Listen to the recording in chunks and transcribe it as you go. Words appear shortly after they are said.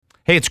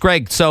Hey, it's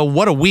Greg. So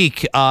what a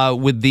week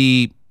with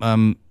the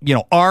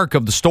arc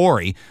of the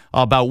story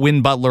about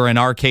Win Butler and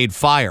Arcade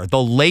Fire.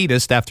 The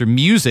latest after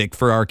music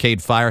for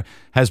Arcade Fire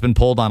has been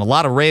pulled on a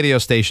lot of radio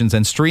stations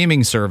and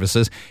streaming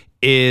services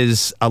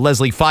is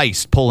Leslie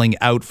Feist pulling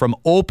out from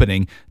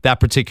opening that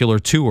particular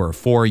tour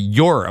for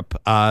Europe.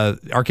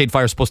 Arcade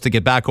Fire is supposed to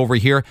get back over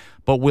here,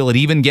 but will it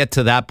even get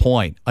to that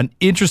point? An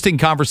interesting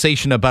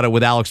conversation about it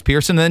with Alex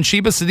Pearson, and then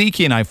Sheba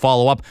Siddiqui and I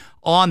follow up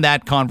on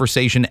that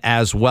conversation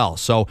as well.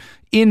 So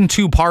in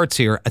two parts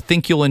here, I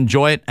think you'll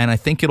enjoy it, and I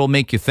think it'll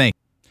make you think.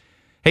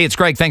 Hey, it's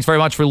Greg. Thanks very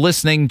much for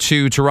listening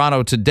to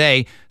Toronto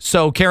Today.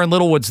 So Karen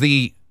Littlewood's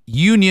the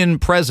union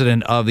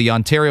president of the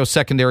Ontario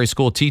Secondary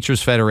School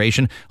Teachers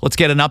Federation. Let's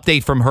get an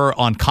update from her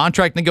on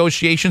contract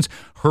negotiations,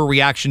 her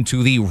reaction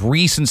to the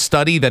recent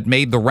study that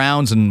made the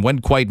rounds and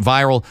went quite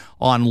viral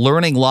on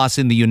learning loss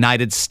in the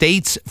United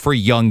States for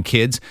young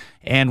kids.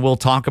 And we'll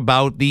talk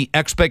about the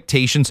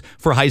expectations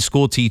for high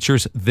school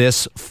teachers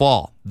this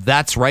fall.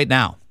 That's right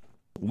now.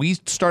 We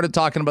started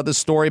talking about this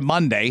story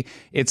Monday.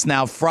 It's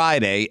now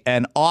Friday,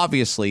 and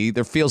obviously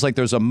there feels like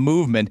there's a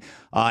movement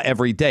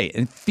every day.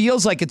 It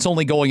feels like it's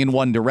only going in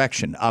one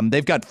direction.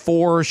 They've got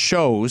 4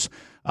 shows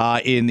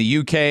in the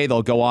UK.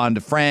 They'll go on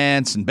to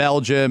France and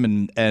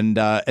Belgium, and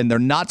they're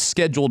not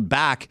scheduled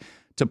back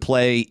to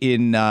play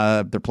in.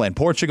 They're playing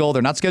Portugal.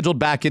 They're not scheduled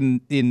back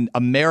in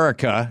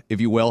America,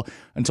 if you will,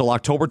 until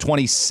October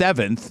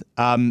 27th.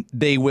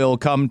 They will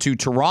come to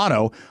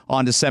Toronto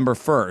on December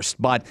 1st.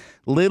 But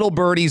little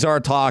birdies are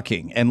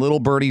talking, and little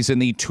birdies in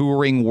the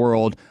touring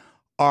world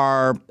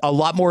are a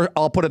lot more.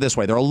 I'll put it this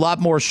way: they're a lot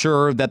more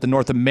sure that the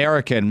North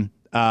American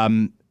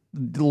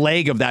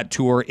leg of that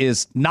tour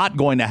is not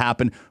going to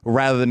happen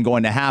rather than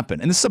going to happen.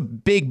 And this is a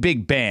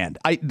big band.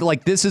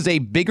 This is a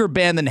bigger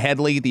band than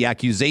Headley. The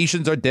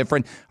accusations are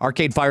different.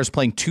 Arcade Fire's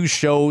playing 2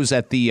 shows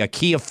at the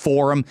Kia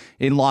Forum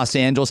in Los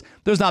Angeles.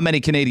 There's not many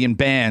Canadian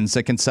bands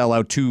that can sell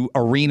out 2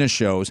 arena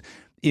shows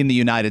in the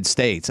United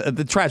States.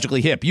 The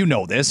Tragically Hip, you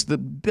know this,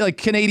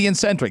 Canadian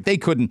centric. They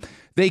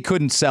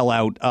couldn't sell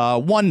out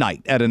one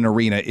night at an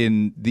arena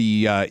in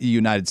the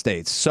United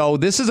States. So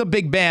this is a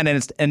big band, and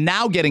it's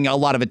now getting a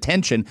lot of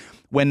attention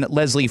when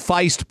Leslie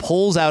Feist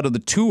pulls out of the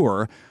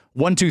tour.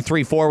 1, 2,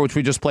 3, 4, which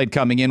we just played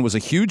coming in, was a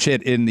huge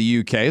hit in the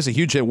UK. It's a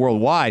huge hit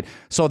worldwide.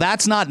 So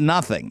that's not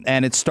nothing.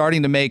 And it's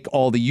starting to make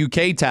all the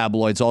UK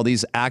tabloids, all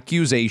these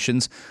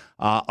accusations,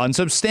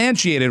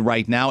 unsubstantiated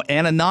right now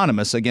and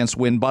anonymous against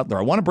Win Butler.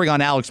 I want to bring on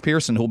Alex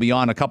Pearson, who'll be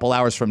on a couple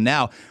hours from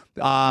now.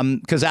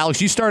 Because,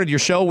 Alex, you started your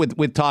show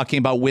with talking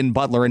about Win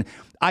Butler. And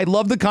I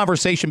love the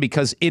conversation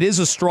because it is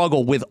a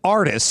struggle with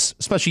artists,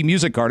 especially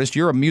music artists.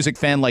 You're a music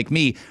fan like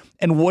me.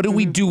 And what do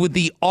we do with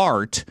the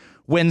art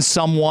when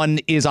someone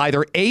is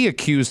either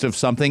accused of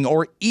something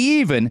or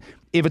even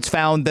if it's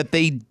found that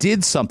they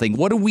did something?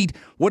 What do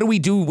we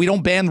do? We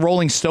don't ban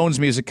Rolling Stones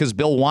music because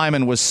Bill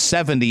Wyman was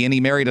 70 and he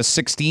married a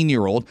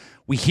 16-year-old.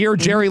 We hear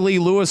Jerry Lee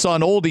Lewis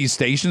on oldies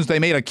stations. They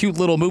made a cute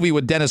little movie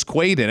with Dennis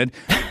Quaid in it.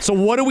 So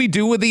what do we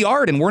do with the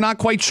art? And we're not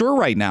quite sure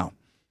right now.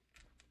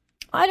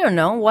 I don't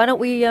know. Why don't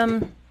we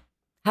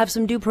have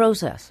some due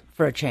process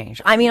for a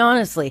change? I mean,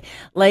 honestly,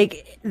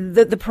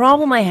 the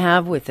problem I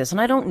have with this,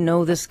 and I don't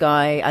know this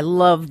guy. I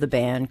love the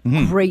band.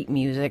 Great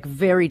music,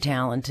 very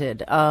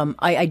talented.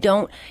 I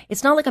don't,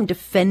 it's not like I'm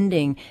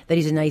defending that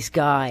he's a nice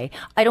guy.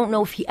 I don't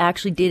know if he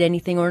actually did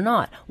anything or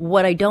not.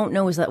 What I don't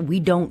know is that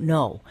we don't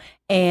know.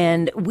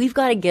 And we've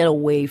got to get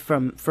away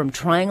from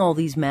trying all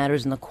these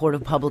matters in the court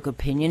of public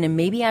opinion and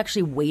maybe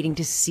actually waiting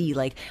to see,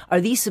 are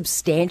these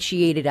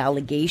substantiated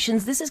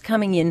allegations? This is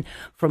coming in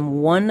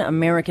from one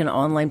American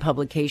online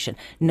publication.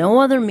 No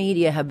other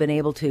media have been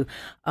able to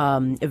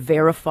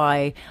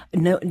verify.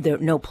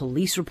 No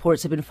police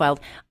reports have been filed.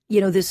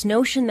 This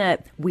notion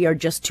that we are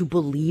just to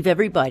believe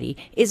everybody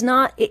is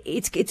not,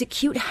 it's a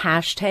cute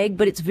hashtag,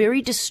 but it's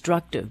very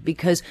destructive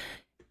because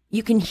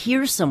you can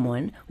hear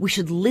someone, we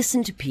should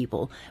listen to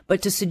people,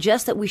 but to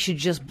suggest that we should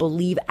just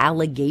believe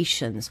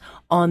allegations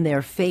on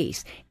their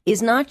face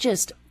is not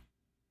just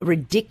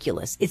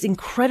ridiculous. It's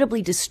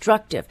incredibly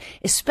destructive,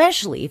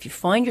 especially if you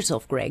find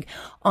yourself, Greg,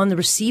 on the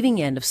receiving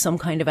end of some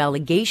kind of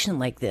allegation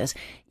like this.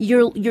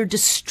 You're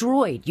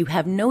destroyed. You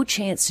have no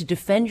chance to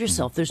defend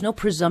yourself. There's no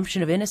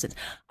presumption of innocence.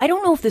 I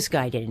don't know if this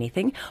guy did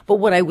anything, but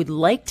what I would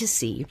like to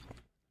see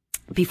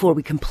before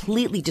we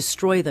completely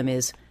destroy them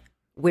is,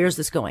 where's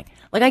this going?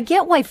 I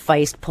get why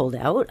Feist pulled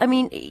out. I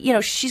mean,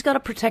 she's got to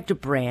protect a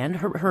brand.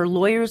 Her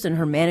lawyers and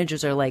her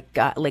managers are like,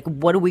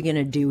 what are we going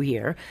to do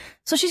here?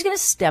 So she's going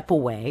to step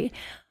away.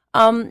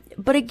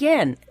 But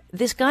again,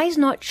 this guy's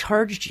not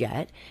charged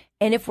yet.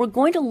 And if we're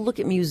going to look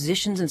at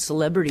musicians and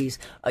celebrities,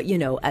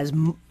 as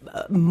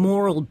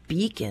moral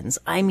beacons,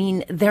 I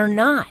mean, they're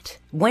not.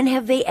 When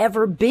have they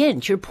ever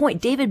been? To your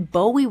point, David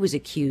Bowie was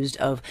accused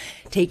of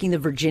taking the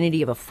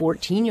virginity of a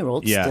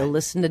 14-year-old. Yeah. Still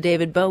listen to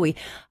David Bowie.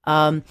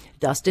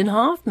 Dustin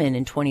Hoffman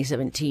in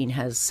 2017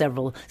 has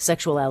several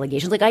sexual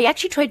allegations. I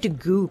actually tried to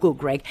Google,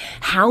 Greg,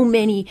 how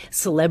many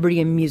celebrity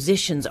and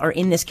musicians are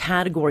in this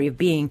category of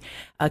being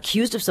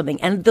accused of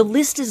something. And the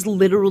list is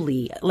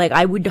literally,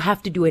 I would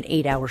have to do an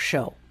 8-hour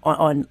show.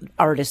 on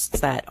artists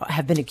that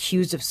have been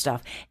accused of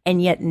stuff,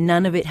 and yet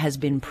none of it has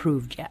been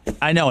proved yet.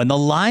 I know, and the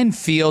line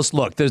feels.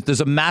 Look,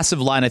 there's a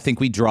massive line I think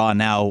we draw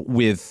now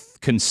with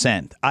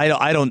consent.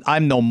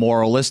 I'm no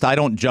moralist. I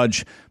don't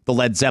judge the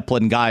Led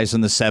Zeppelin guys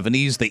in the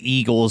 70s, the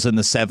Eagles in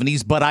the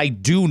 70s, but I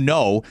do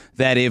know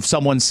that if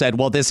someone said,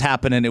 well, this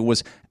happened and it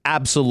was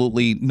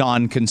absolutely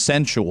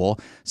non-consensual,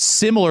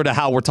 similar to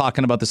how we're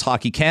talking about this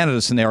Hockey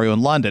Canada scenario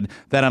in London,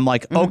 that I'm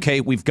like, okay,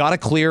 we've got a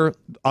clear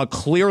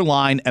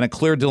line and a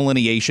clear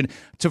delineation.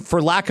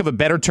 For lack of a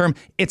better term,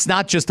 it's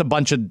not just a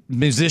bunch of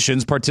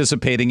musicians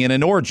participating in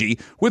an orgy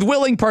with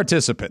willing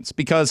participants,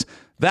 because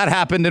that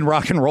happened in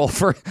rock and roll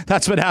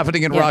that's been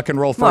happening in rock and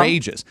roll for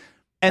ages.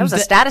 And that was a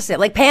status set.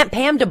 Like Pam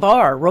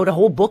DeBar wrote a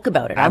whole book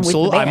about it.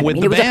 Absolutely. I'm with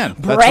the band.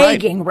 It was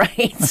bragging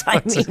rights. I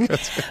mean,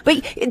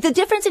 but the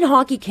difference in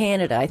Hockey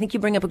Canada, I think you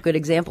bring up a good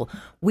example.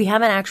 We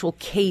have an actual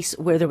case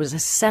where there was a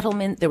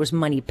settlement, there was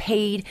money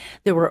paid,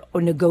 there were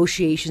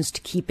negotiations to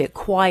keep it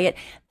quiet.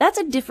 That's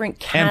a different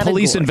category. And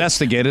police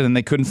investigated and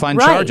they couldn't find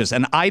charges.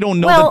 And I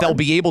don't know that they'll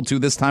be able to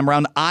this time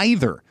around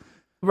either.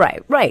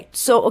 Right.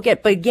 So, okay,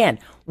 but again,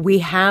 we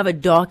have a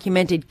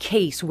documented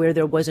case where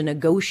there was a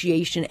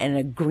negotiation and an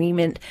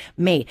agreement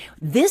made.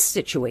 This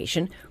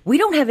situation, we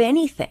don't have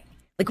anything.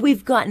 Like,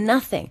 we've got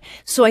nothing.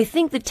 So I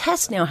think the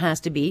test now has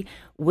to be,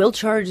 will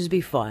charges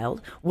be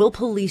filed? Will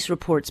police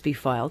reports be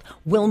filed?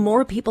 Will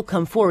more people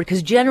come forward?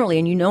 Because generally,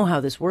 and you know how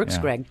this works,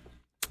 Greg,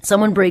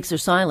 someone breaks their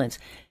silence.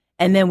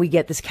 And then we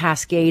get this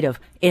cascade of,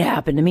 it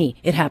happened to me,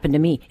 it happened to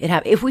me, it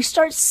happened. If we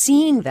start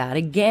seeing that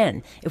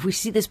again, if we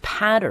see this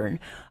pattern,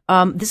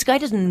 this guy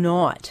does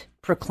not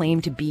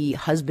proclaim to be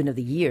husband of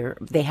the year.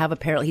 They have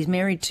apparently, he's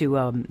married to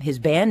his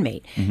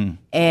bandmate,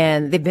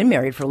 and they've been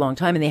married for a long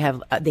time,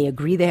 and they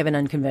agree they have an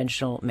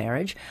unconventional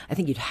marriage. I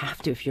think you'd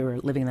have to if you're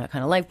living that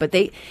kind of life. But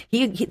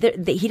he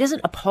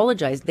doesn't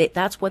apologize.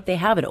 That's what they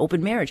have, an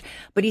open marriage.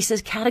 But he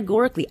says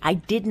categorically, I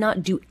did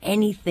not do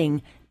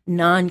anything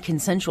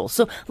non-consensual.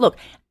 So look,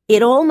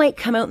 it all might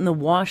come out in the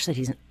wash that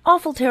he's an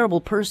awful terrible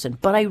person,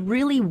 but I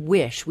really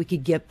wish we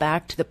could get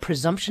back to the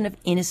presumption of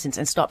innocence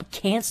and stop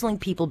canceling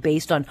people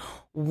based on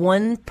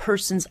one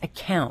person's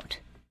account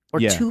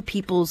or two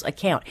people's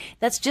account.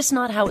 That's just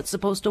not how it's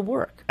supposed to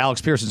work. Alex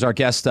Pearson's our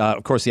guest.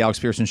 Of course, the Alex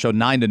Pearson Show,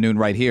 9 to noon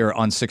right here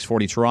on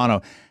 640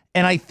 Toronto.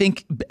 And I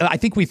think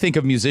we think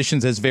of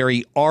musicians as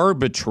very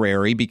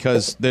arbitrary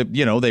because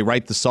they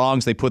write the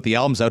songs, they put the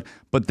albums out,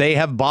 but they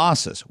have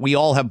bosses. We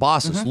all have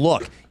bosses.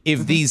 Look,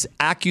 if these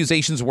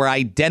accusations were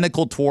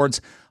identical towards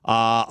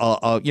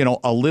a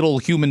little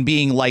human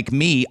being like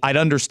me, I'd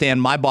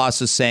understand my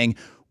bosses saying,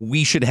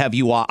 we should have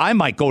you off. I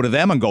might go to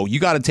them and go, you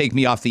got to take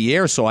me off the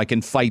air so I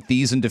can fight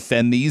these and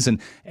defend these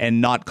and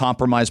not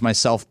compromise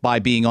myself by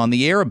being on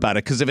the air about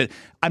it. Because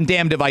I'm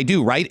damned if I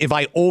do, right? If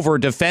I over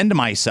defend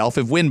myself,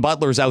 if Win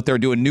Butler's out there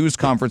doing news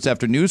conference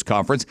after news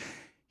conference,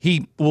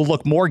 he will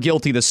look more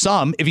guilty to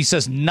some. If he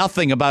says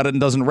nothing about it and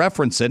doesn't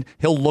reference it,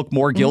 he'll look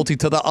more guilty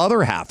to the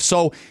other half.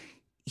 So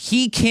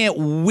he can't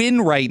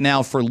win right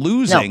now for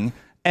losing. No.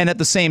 And at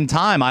the same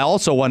time, I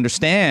also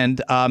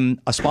understand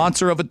a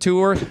sponsor of a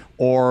tour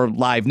or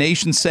Live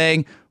Nation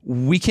saying,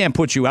 we can't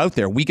put you out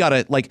there. We got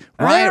to, like...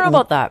 I don't know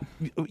about that.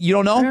 You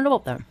don't know? I don't know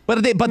about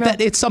that. But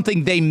it's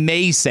something they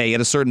may say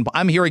at a certain...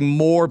 I'm hearing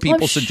more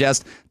people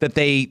suggest that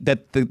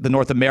the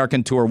North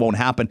American tour won't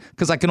happen,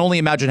 because I can only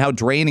imagine how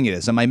draining it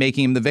is. Am I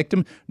making him the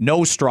victim?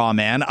 No, straw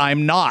man.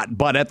 I'm not.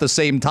 But at the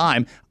same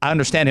time, I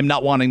understand him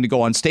not wanting to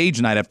go on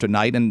stage night after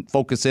night and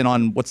focus in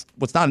on what's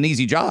not an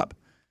easy job.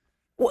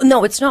 Well,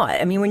 no, it's not.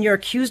 I mean, when you're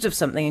accused of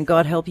something, and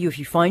God help you if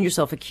you find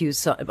yourself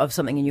accused of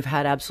something and you've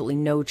had absolutely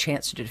no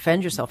chance to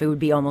defend yourself, it would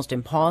be almost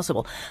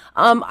impossible.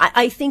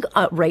 I think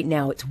right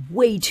now it's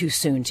way too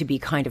soon to be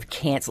kind of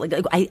canceled.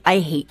 I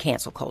hate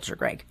cancel culture,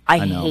 Greg. I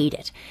hate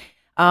it.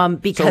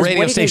 Because so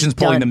radio stations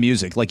pulling the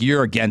music, like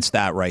you're against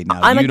that right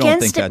now. I'm you don't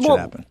against think that should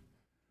happen.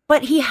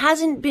 But he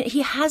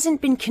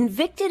hasn't been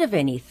convicted of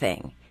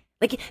anything.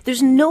 Like,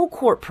 there's no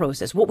court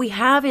process. What we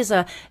have is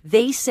a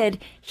they said,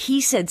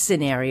 he said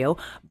scenario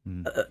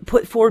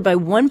put forward by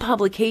one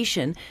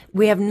publication.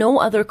 We have no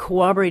other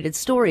corroborated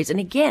stories. And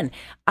again,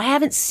 I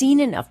haven't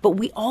seen enough, but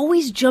we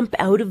always jump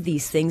out of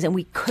these things and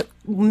we could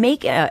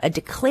make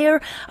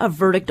declare a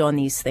verdict on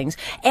these things.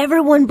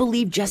 Everyone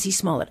believed Jussie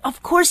Smollett.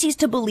 Of course he's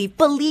to believe.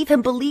 Believe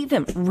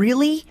him.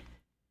 Really?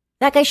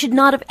 That guy should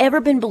not have ever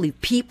been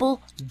believed.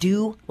 People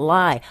do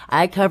lie.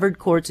 I covered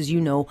courts, as you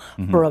know,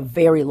 for a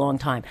very long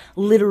time.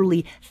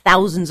 Literally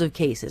thousands of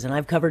cases. And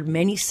I've covered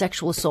many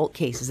sexual assault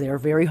cases. They are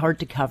very hard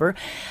to cover.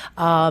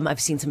 I've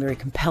seen some very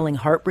compelling,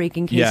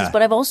 heartbreaking cases.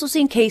 But I've also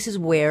seen cases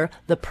where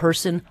the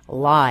person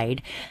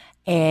lied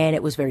and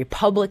it was very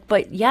public.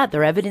 But yeah,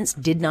 their evidence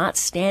did not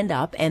stand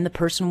up and the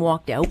person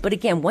walked out. But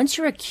again, once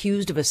you're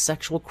accused of a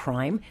sexual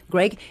crime,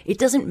 Greg, it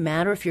doesn't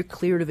matter if you're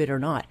cleared of it or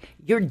not.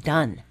 You're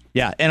done.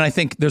 Yeah, and I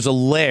think there's a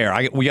layer.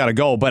 We got to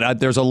go, but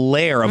there's a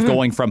layer of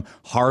going from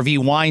Harvey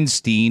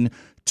Weinstein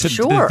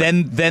Sure.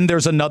 Then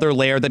there's another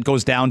layer that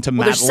goes down to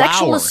Matt there's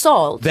sexual Lauer.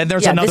 assault. Then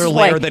there's another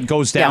layer that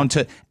goes down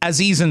to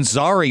Aziz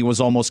Ansari was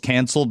almost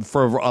canceled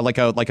for like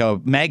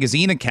a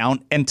magazine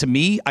account. And to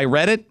me, I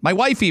read it. My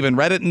wife even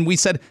read it, and we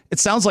said it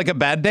sounds like a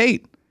bad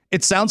date.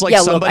 It sounds like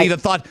somebody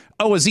that thought,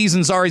 oh, Aziz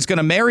Ansari's going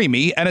to marry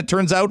me, and it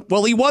turns out,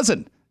 well, he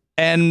wasn't.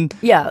 And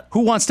who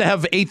wants to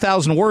have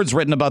 8,000 words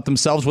written about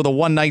themselves with a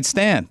one-night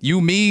stand?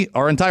 You, me,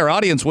 our entire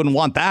audience wouldn't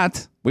want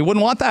that. We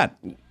wouldn't want that.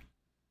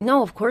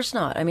 No, of course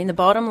not. I mean, the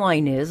bottom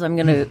line is I'm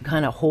going to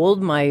kind of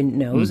hold my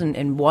nose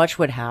and watch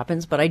what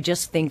happens. But I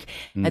just think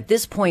at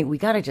this point, we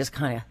got to just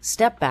kind of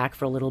step back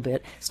for a little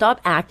bit, stop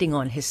acting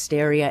on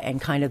hysteria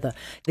and kind of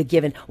the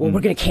given, well,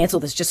 we're going to cancel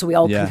this just so we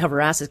all can cover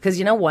asses. Because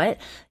you know what?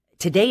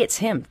 Today it's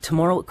him.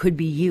 Tomorrow it could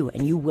be you.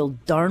 And you will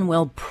darn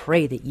well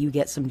pray that you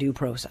get some due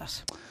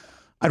process.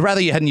 I'd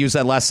rather you hadn't used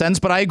that last sentence,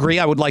 but I agree.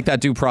 I would like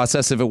that due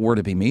process if it were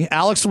to be me.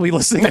 Alex will be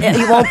listening.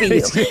 It won't be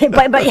you.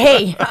 But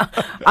hey,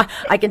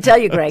 I can tell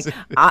you, Greg,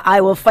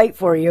 I will fight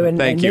for you and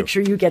make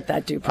sure you get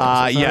that due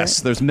process. Yes,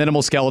 right? There's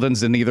minimal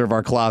skeletons in either of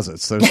our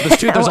closets. There's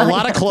a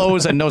lot of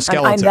clothes and no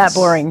skeletons. I'm that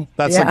boring.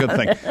 That's a good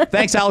thing.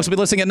 Thanks, Alex. We'll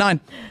be listening at 9.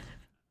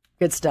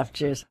 Good stuff.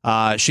 Cheers.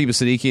 Sheba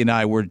Siddiqui and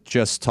I were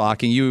just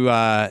talking.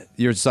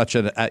 You're such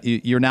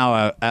you're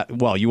now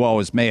well, you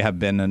always may have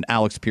been an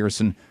Alex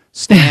Pearson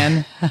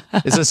stan.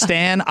 Is a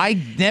stan.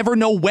 I never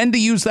know when to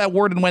use that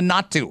word and when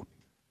not to.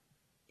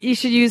 You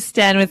should use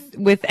stan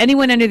with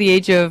anyone under the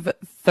age of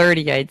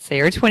 30, I'd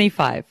say, or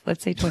 25.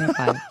 Let's say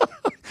 25.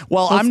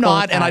 Well, I'm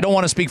not, and I don't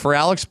want to speak for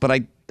Alex, but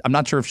I'm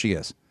not sure if she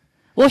is.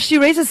 Well, she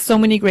raises so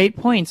many great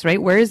points,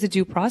 right? Where is the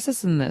due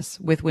process in this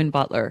with Win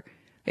Butler?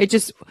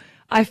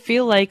 I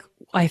feel like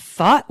I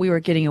thought we were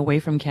getting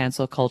away from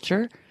cancel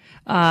culture.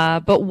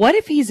 But what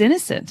if he's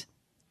innocent?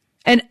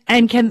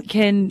 And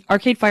can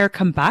Arcade Fire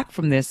come back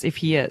from this if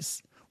he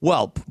is?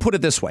 Well, put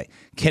it this way.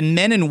 Can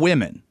men and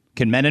women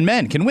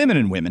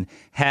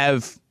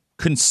have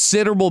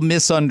considerable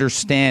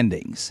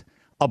misunderstandings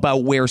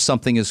about where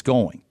something is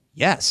going?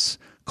 Yes,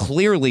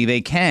 clearly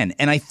they can.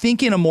 And I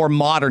think in a more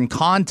modern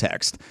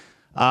context,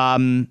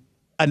 an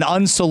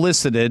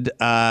unsolicited,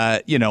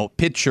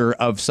 picture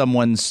of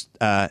someone's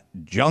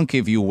junk,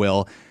 if you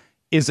will,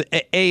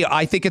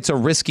 I think it's a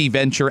risky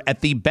venture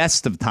at the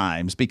best of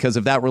times because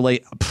of that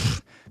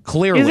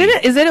clearly.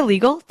 Is it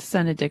illegal to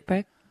send a dick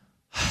pic?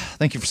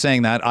 Thank you for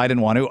saying that. I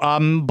didn't want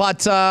to.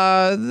 But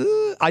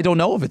I don't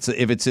know if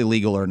it's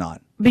illegal or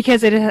not.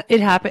 Because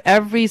it happened.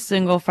 Every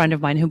single friend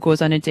of mine who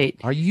goes on a date.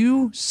 Are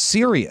you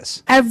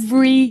serious?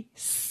 Every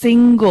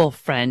single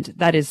friend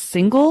that is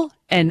single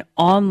and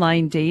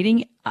online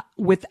dating,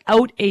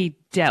 without a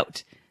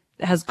doubt,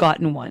 has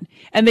gotten one.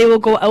 And they will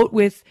go out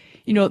with,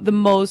 the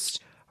most,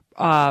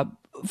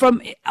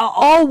 from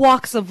all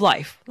walks of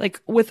life,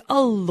 like with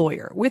a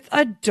lawyer, with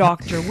a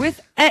doctor,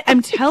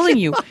 I'm telling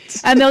you,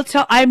 and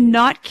I'm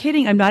not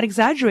kidding. I'm not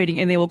exaggerating.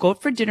 And they will go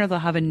out for dinner. They'll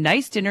have a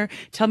nice dinner.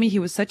 Tell me he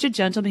was such a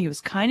gentleman. He was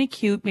kind of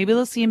cute. Maybe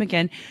they'll see him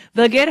again.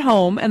 They'll get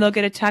home and they'll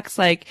get a text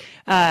like,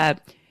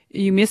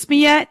 you miss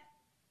me yet?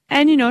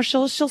 And,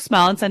 she'll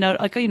smile and send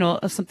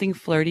out something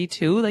flirty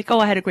too. Like, oh,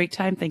 I had a great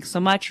time. Thanks so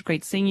much.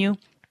 Great seeing you.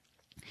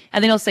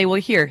 And then he'll say, well,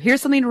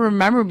 here's something to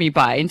remember me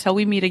by until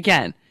we meet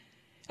again.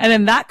 And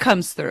then that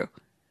comes through.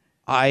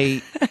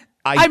 I'm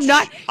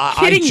not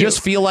kidding you. I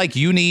just feel like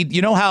you need,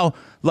 how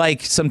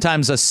like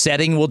sometimes a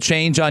setting will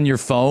change on your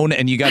phone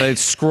and you got to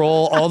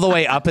scroll all the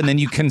way up and then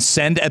you can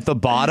send at the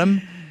bottom.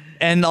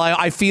 And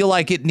I feel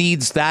like it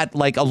needs that,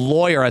 like a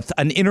lawyer,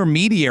 an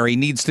intermediary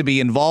needs to be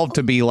involved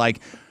to be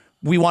like,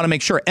 we want to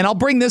make sure. And I'll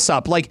bring this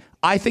up. Like,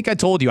 I think I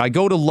told you, I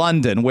go to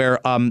London where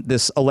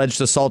this alleged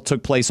assault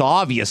took place,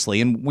 obviously.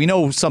 And we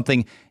know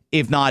something,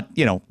 if not,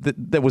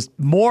 that was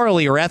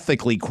morally or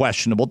ethically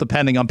questionable,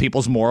 depending on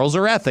people's morals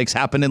or ethics,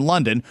 happened in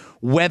London,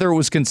 whether it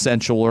was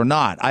consensual or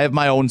not. I have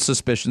my own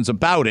suspicions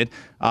about it,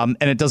 and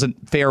it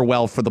doesn't fare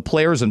well for the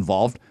players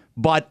involved.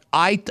 But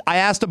I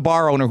asked a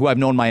bar owner who I've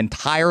known my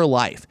entire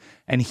life,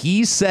 and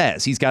he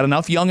says he's got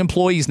enough young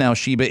employees now,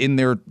 Sheba, in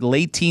their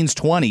late teens,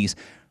 20s,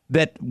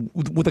 that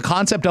with the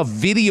concept of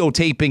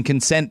videotaping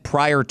consent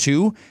prior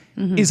to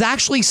is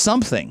actually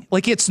something.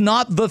 Like, it's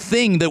not the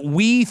thing that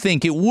we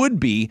think it would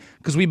be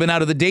because we've been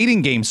out of the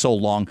dating game so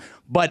long.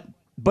 But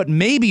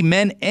maybe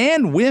men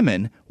and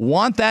women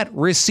want that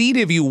receipt,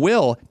 if you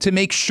will, to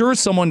make sure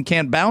someone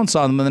can't bounce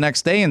on them the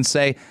next day and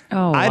say,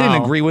 I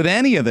didn't agree with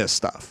any of this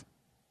stuff.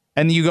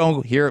 And you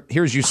go,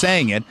 here's you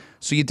saying it.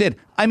 So you did.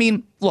 I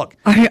mean, look.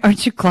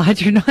 Aren't you glad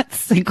you're not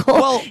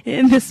single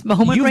in this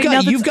moment right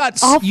now? You've got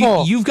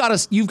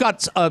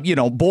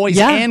boys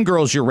and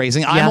girls you're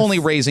raising. I'm only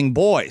raising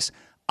boys.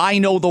 I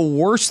know the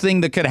worst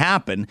thing that could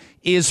happen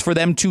is for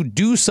them to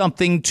do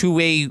something to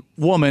a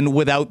woman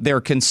without their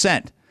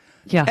consent.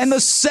 Yes. And the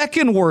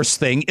second worst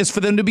thing is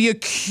for them to be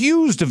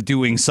accused of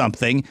doing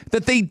something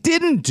that they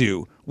didn't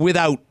do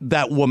without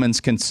that woman's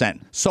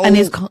consent. So and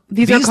these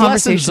are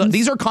conversations.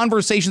 These are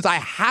conversations I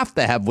have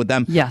to have with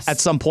them at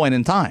some point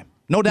in time.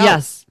 No doubt.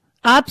 Yes,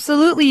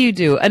 absolutely you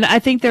do. And I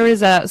think there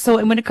is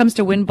so when it comes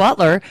to Win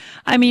Butler,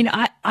 I mean,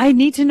 I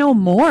need to know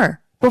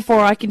more.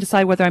 before I can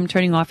decide whether I'm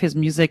turning off his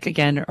music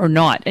again or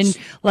not. And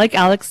like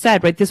Alex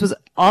said, right, this was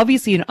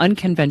obviously an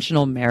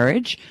unconventional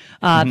marriage.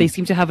 They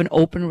seem to have an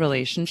open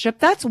relationship.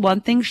 That's one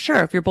thing.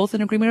 Sure. If you're both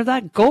in agreement of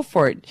that, go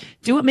for it.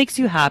 Do what makes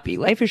you happy.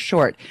 Life is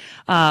short.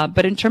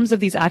 But in terms of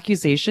these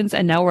accusations,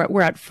 and now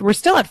we're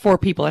still at 4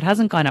 people. It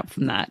hasn't gone up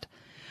from that.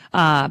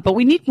 But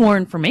we need more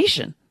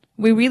information.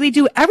 We really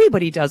do.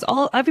 Everybody does.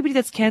 Everybody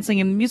that's canceling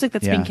and music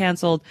that's being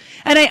canceled.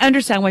 And I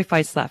understand why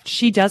Feist left.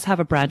 She does have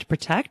a brand to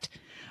protect.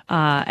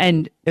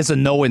 And it's a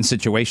no-win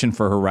situation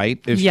for her, right?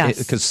 Yes.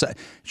 Because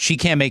she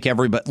can't make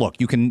everybody. Look,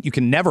 you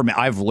can never.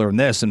 I've learned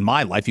this in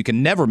my life. You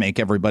can never make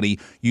everybody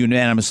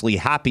unanimously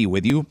happy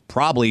with you.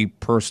 Probably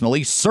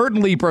personally,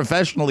 certainly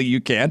professionally,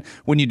 you can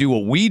when you do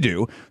what we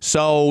do.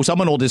 So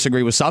someone will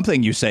disagree with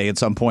something you say at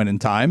some point in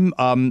time,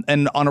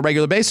 and on a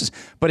regular basis.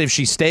 But if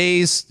she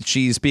stays,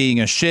 she's being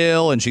a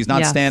shill and she's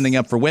not standing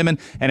up for women.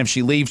 And if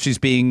she leaves, she's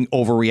being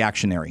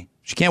overreactionary.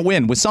 She can't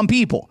win with some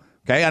people.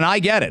 Okay, and I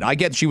get it. I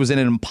get she was in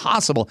an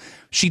impossible.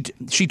 She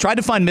tried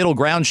to find middle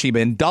ground, Sheba,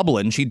 in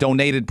Dublin. She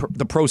donated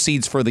the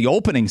proceeds for the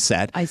opening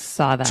set. I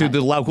saw that. To the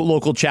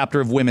local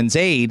chapter of Women's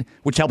Aid,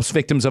 which helps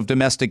victims of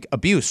domestic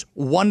abuse.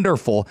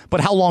 Wonderful.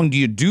 But how long do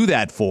you do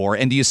that for?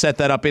 And do you set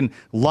that up in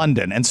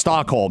London and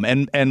Stockholm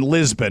and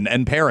Lisbon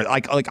and Paris?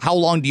 Like how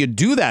long do you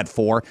do that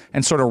for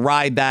and sort of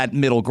ride that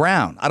middle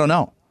ground? I don't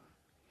know.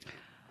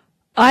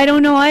 I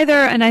don't know either.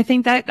 And I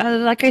think that,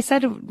 like I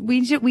said,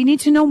 we need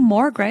to know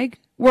more, Greg.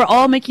 We're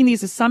all making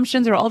these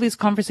assumptions. There are all these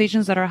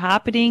conversations that are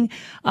happening.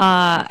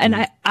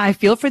 And I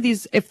feel for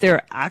these, if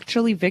they're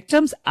actually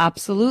victims,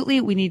 absolutely,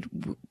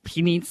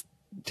 he needs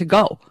to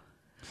go.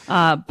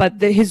 But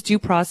his due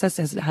process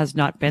has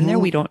not been there.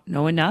 We don't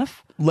know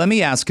enough. Let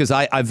me ask, because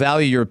I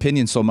value your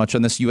opinion so much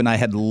on this. You and I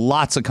had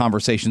lots of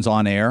conversations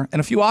on air and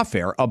a few off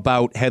air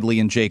about Hedley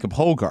and Jacob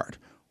Hoggard.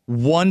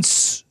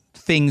 Once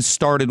things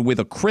started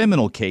with a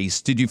criminal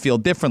case, did you feel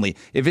differently?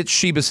 If it's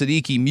Sheba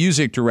Siddiqui,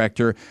 music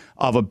director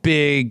of a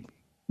big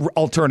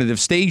alternative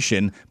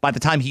station, by the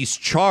time he's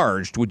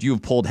charged, would you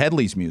have pulled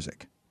Hedley's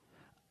music?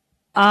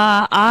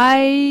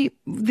 Because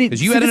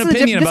you had an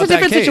opinion about that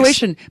case. This is a different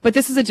situation, but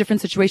this is a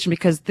different situation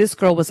because this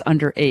girl was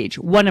underage.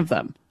 One of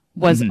them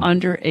was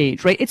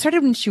underage, right? It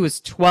started when she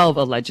was 12,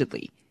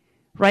 allegedly,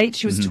 right?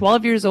 She was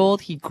 12 years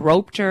old. He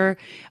groped her,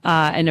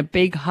 and a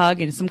big hug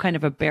and some kind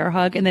of a bear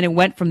hug. And then it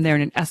went from there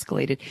and it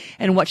escalated.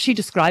 And what she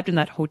described in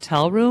that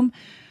hotel room,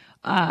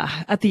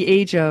 at the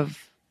age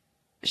of,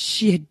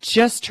 she had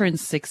just turned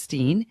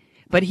 16,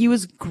 but he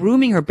was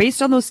grooming her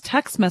based on those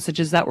text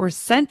messages that were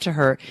sent to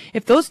her.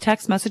 If those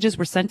text messages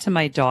were sent to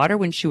my daughter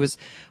when she was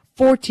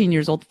 14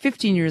 years old,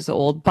 15 years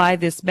old by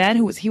this man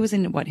he was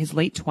in his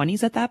late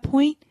 20s at that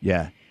point.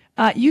 Yeah.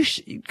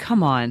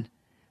 Come on.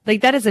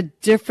 Like, that is a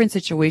different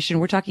situation.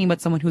 We're talking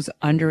about someone who's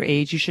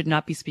underage. You should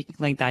not be speaking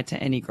like that to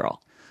any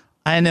girl.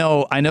 I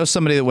know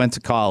somebody that went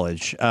to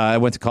college. I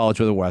went to college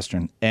with a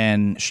Western,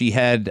 and she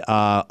had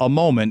a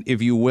moment,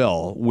 if you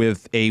will,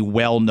 with a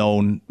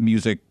well-known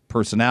music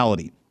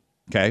personality.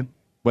 Okay,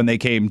 when they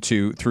came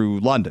through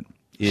London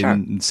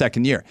in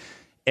second year,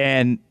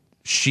 and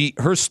she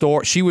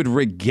would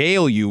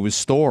regale you with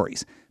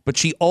stories, but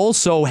she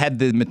also had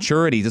the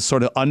maturity to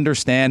sort of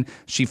understand.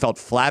 She felt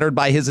flattered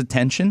by his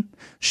attention.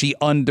 She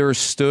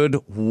understood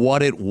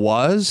what it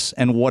was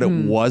and what it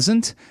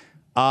wasn't.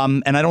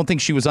 And I don't think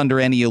she was under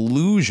any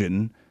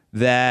illusion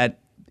that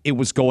it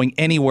was going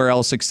anywhere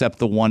else except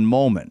the one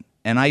moment.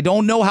 And I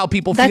don't know how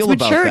people feel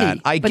about that.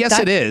 I guess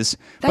it is.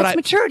 That's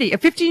maturity.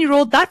 That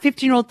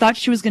 15-year-old thought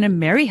she was going to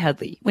marry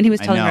Hedley when he was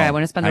telling her, I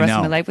want to spend the rest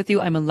of my life with you.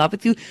 I'm in love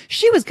with you.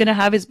 She was going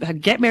to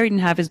get married and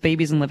have his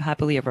babies and live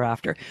happily ever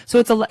after. So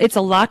it's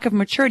a lack of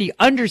maturity,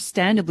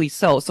 understandably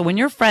so. So when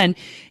your friend,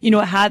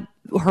 had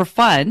her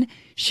fun,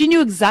 she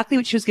knew exactly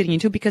what she was getting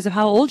into because of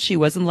how old she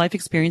was and the life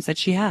experience that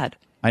she had.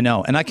 I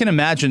know. And I can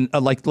imagine,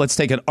 let's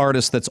take an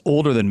artist that's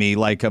older than me,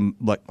 like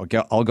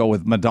I'll go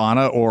with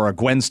Madonna or a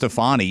Gwen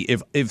Stefani.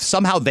 If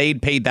somehow they'd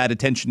paid that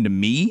attention to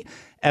me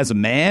as a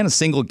man, a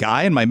single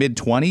guy in my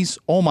mid-20s,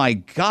 oh my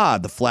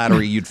God, the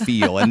flattery you'd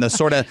feel. And the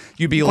sort of,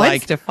 you'd be Gwen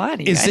like,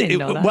 Stefani, I didn't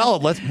know that. Well,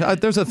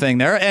 there's a thing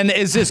there. And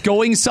is this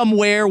going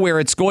somewhere where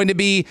it's going to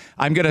be,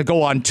 I'm going to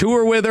go on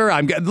tour with her?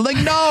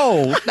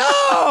 No.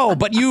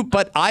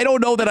 But I don't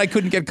know that I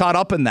couldn't get caught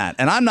up in that.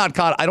 And I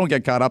don't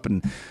get caught up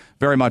in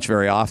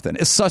very often.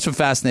 It's such a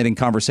fascinating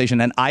conversation.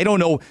 And I don't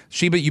know,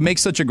 Sheba, you make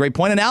such a great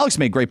point, and Alex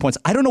made great points.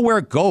 I don't know where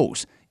it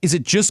goes. Is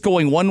it just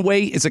going one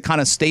way? Is it kind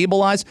of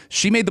stabilized?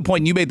 She made the point,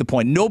 and you made the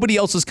point. Nobody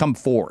else has come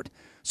forward.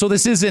 So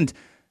this isn't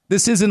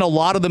a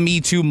lot of the Me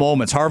Too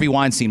moments. Harvey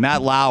Weinstein,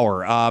 Matt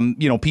Lauer,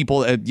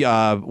 people,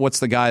 what's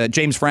the guy,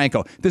 James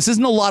Franco. This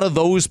isn't a lot of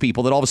those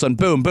people that all of a sudden,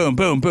 boom, boom,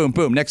 boom, boom,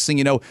 boom. Next thing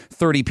you know,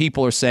 30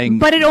 people are saying,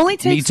 but it only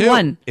takes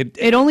one.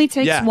 It only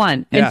takes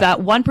one. And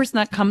that one person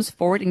that comes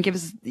forward and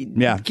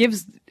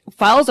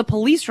files a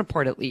police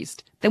report at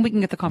least, then we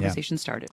can get the conversation started.